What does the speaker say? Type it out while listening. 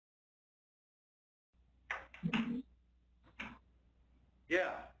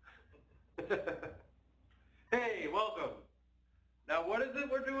Yeah. Hey, welcome. Now, what is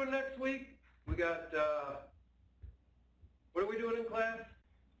it we're doing next week? We got, what are we doing in class?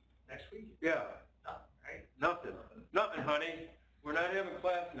 Next week? Yeah, Right? nothing. Nothing, honey. We're not having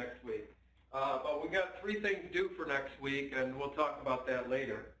class next week. But we got 3 things due for next week, and we'll talk about that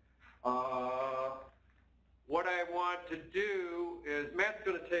later. What I want to do is, Matt's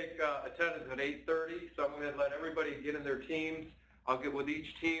going to take attendance at 8:30, so I'm going to let everybody get in their teams. I'll get with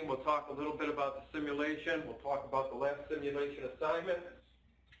each team. We'll talk a little bit about the simulation. We'll talk about the last simulation assignment,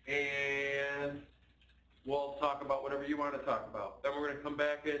 and we'll talk about whatever you want to talk about. Then we're going to come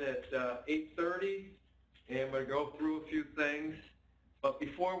back in at 8:30, and we're going to go through a few things. But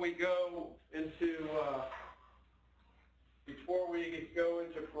before we go into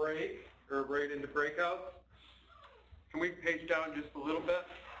break, or right into breakouts, can we page down just a little bit?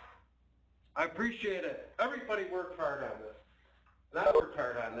 I appreciate it. Everybody worked hard on this. And I worked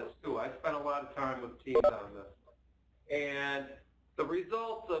hard on this too. I spent a lot of time with teams on this. And the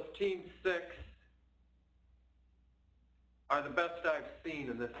results of Team 6 are the best I've seen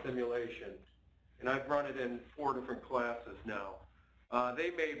in this simulation. And I've run it in 4 different classes now. They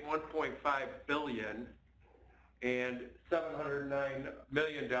made $1.5 billion and $709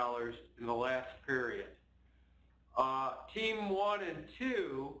 million in the last period. Team 1 and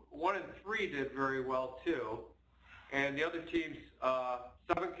 2, 1 and 3 did very well too. And the other teams,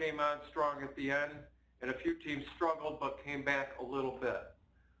 7 came on strong at the end, and a few teams struggled but came back a little bit.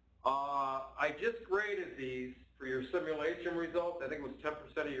 I just graded these for your simulation results. I think it was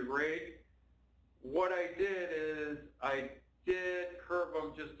 10% of your grade. What I did is I did curve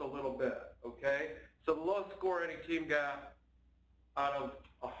them just a little bit, okay? So the lowest score any team got out of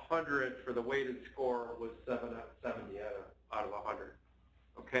 100 for the weighted score was 70 out of 100,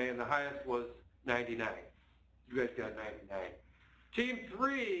 okay? And the highest was 99. You guys got 99. Team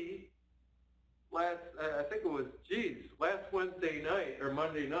 3, I think it was, last Wednesday night or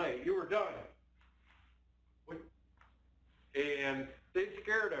Monday night, you were done. And they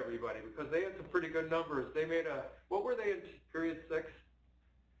scared everybody because they had some pretty good numbers. They made what were they in period 6?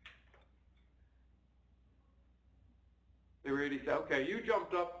 They were 80. Okay, you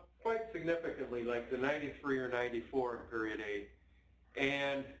jumped up quite significantly, like the 93 or 94 in period 8.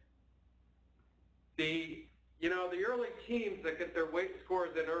 And the early teams that get their weight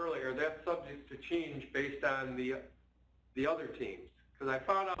scores in earlier, that's subject to change based on the other teams. Because I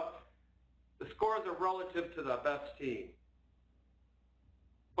found out the scores are relative to the best team.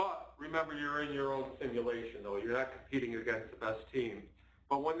 But remember, you're in your own simulation, though. You're not competing against the best team.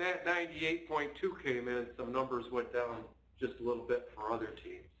 But when that 98.2 came in, some numbers went down just a little bit for other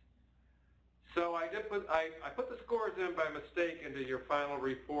teams. So I put the scores in by mistake into your final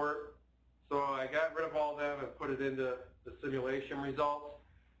report. So I got rid of all them and put it into the simulation results.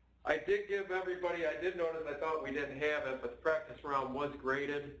 I did give everybody, I did notice, I thought we didn't have it, but the practice round was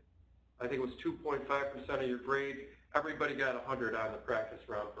graded. I think it was 2.5% of your grade. Everybody got 100 on the practice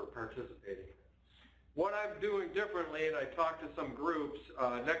round for participating. What I'm doing differently, and I talked to some groups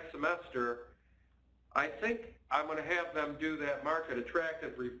next semester, I think I'm going to have them do that market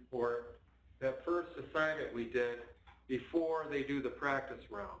attractive report, that first assignment we did, before they do the practice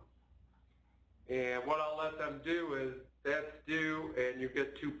round. And what I'll let them do is, that's due, and you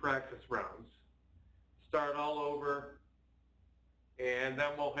get 2 practice rounds. Start all over, and then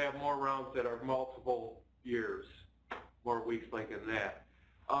we'll have more rounds that are multiple years, more weeks like in that.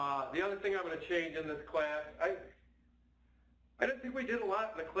 The other thing I'm going to change in this class, I didn't think we did a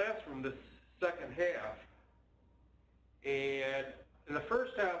lot in the classroom this second half. And in the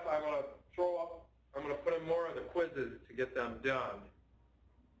first half, I'm going to put in more of the quizzes to get them done.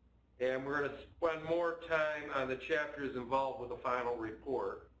 And we're going to spend more time on the chapters involved with the final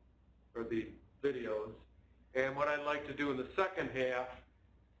report, or the videos. And what I'd like to do in the second half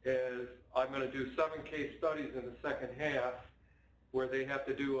is I'm going to do 7 case studies in the second half where they have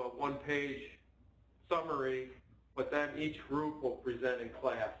to do a 1-page summary, but then each group will present in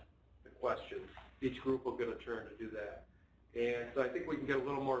class the questions. Each group will get a turn to do that. And so I think we can get a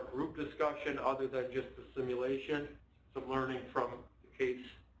little more group discussion other than just the simulation, some learning from the case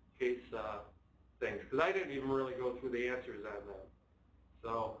things, because I didn't even really go through the answers on them.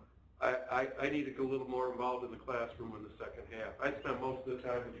 So I need to get a little more involved in the classroom in the second half. I spent most of the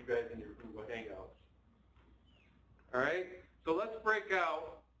time with you guys in your Google Hangouts. All right, so let's break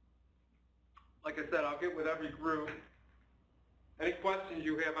out. Like I said, I'll get with every group. Any questions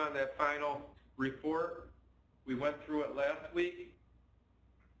you have on that final report? We went through it last week.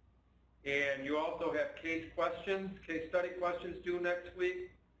 And you also have case questions, case study questions due next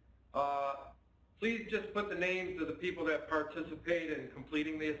week. please just put the names of the people that participate in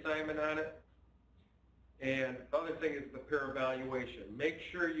completing the assignment on it. And the other thing is the peer evaluation. Make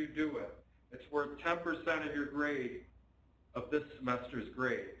sure you do it. It's worth 10% of your grade, of this semester's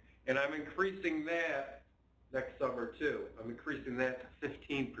grade. And I'm increasing that next summer too. I'm increasing that to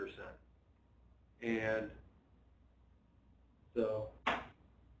 15%. And so,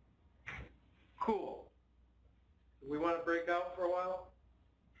 cool. We want to break out for a while?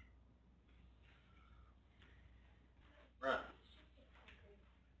 Right.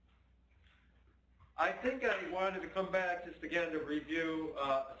 I think I wanted to come back just again to review.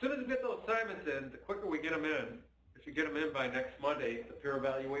 As soon as we get those assignments in, the quicker we get them in, if you get them in by next Monday, the peer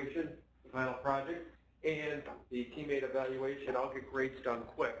evaluation, the final project, and the teammate evaluation, I'll get grades done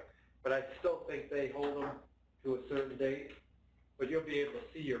quick. But I still think they hold them to a certain date, but you'll be able to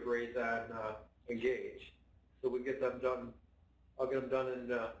see your grades on Engage. So we get them done, I'll get them done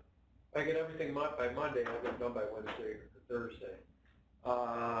in, I get everything by Monday, I'll get them done by Wednesday or Thursday.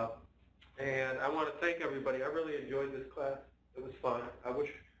 And I want to thank everybody. I really enjoyed this class. It was fun. I wish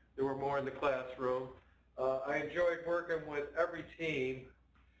there were more in the classroom. I enjoyed working with every team.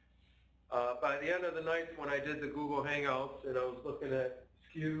 By the end of the night when I did the Google Hangouts and I was looking at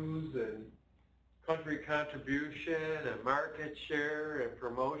SKUs and country contribution and market share and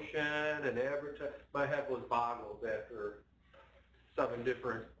promotion and advertising, my head was boggled after 7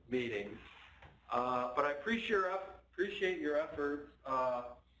 different meetings. But I appreciate your efforts.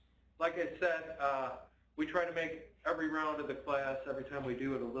 Like I said, we try to make every round of the class, every time we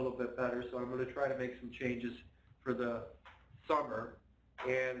do it, a little bit better. So I'm going to try to make some changes for the summer.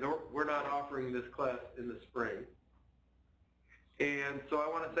 And we're not offering this class in the spring. And so I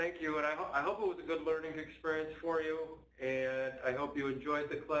want to thank you, and I hope it was a good learning experience for you, and I hope you enjoyed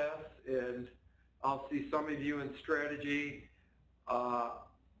the class, and I'll see some of you in strategy.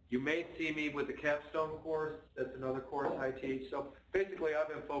 You may see me with the capstone course. That's another course I teach. So basically I've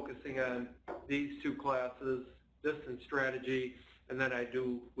been focusing on these 2 classes, this and strategy, and then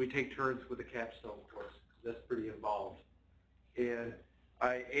we take turns with the capstone course. That's pretty involved. And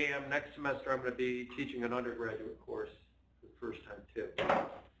next semester I'm going to be teaching an undergraduate course for the first time too.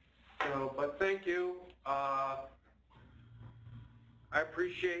 So, but thank you. I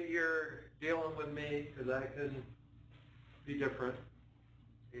appreciate your dealing with me because I can be different.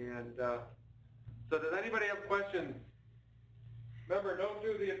 And so does anybody have questions? Remember, don't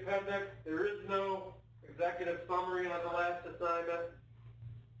do the appendix. There is no executive summary on the last assignment.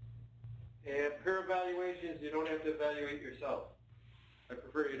 And peer evaluations, you don't have to evaluate yourself. I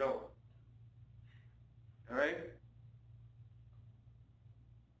prefer you don't. All right?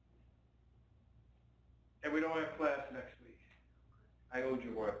 And we don't have class next week. I owed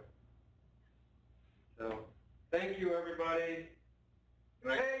you one. So, thank you, everybody.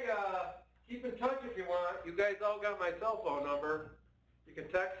 Hey, keep in touch if you want. You guys all got my cell phone number. You can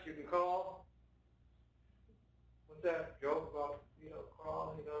text, you can call. What's that joke about,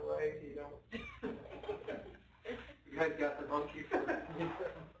 call, write, You guys got the monkey for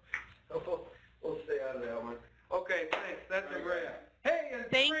we'll stay out of that one. Okay, thanks. That's a great. Hey, and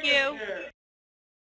thank Spring you. Is here.